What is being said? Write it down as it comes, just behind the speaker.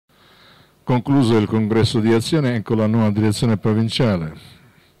Concluso il congresso di Azione, ecco la nuova direzione provinciale.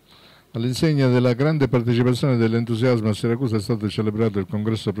 All'insegna della grande partecipazione dell'entusiasmo a Siracusa è stato celebrato il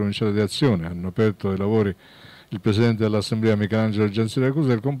congresso provinciale di Azione. Hanno aperto i lavori il Presidente dell'Assemblea Michelangelo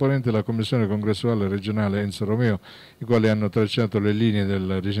Giansiracusa e il componente della commissione congressuale regionale Enzo Romeo, i quali hanno tracciato le linee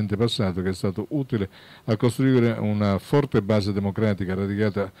del recente passato che è stato utile a costruire una forte base democratica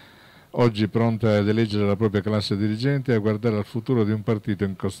radicata oggi pronta ad eleggere la propria classe dirigente e a guardare al futuro di un partito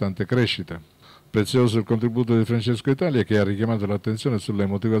in costante crescita. Prezioso il contributo di Francesco Italia, che ha richiamato l'attenzione sulle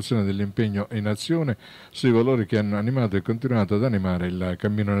motivazioni dell'impegno in azione, sui valori che hanno animato e continuato ad animare il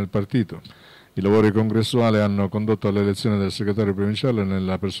cammino nel partito. I lavori congressuali hanno condotto all'elezione del segretario provinciale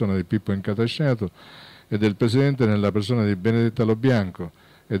nella persona di Pippo Incatasciato e del presidente nella persona di Benedetta Lobianco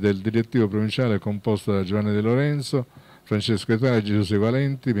e del direttivo provinciale composto da Giovanni De Lorenzo, Francesco Italia, Giuseppe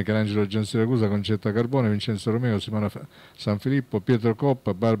Valenti, Michelangelo Giansiracusa, Concetta Carbone, Vincenzo Romeo, Simona Sanfilippo, Pietro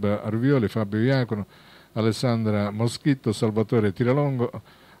Coppa, Barbara Arvioli, Fabio Iacono, Alessandra Moschitto, Salvatore Tiralongo,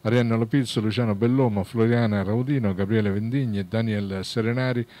 Arianna Lopizzo, Luciano Bellomo, Floriana Raudino, Gabriele Vendigni, Daniel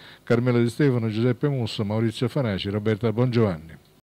Serenari, Carmelo Di Stefano, Giuseppe Musso, Maurizio Faraci, Roberta Bongiovanni.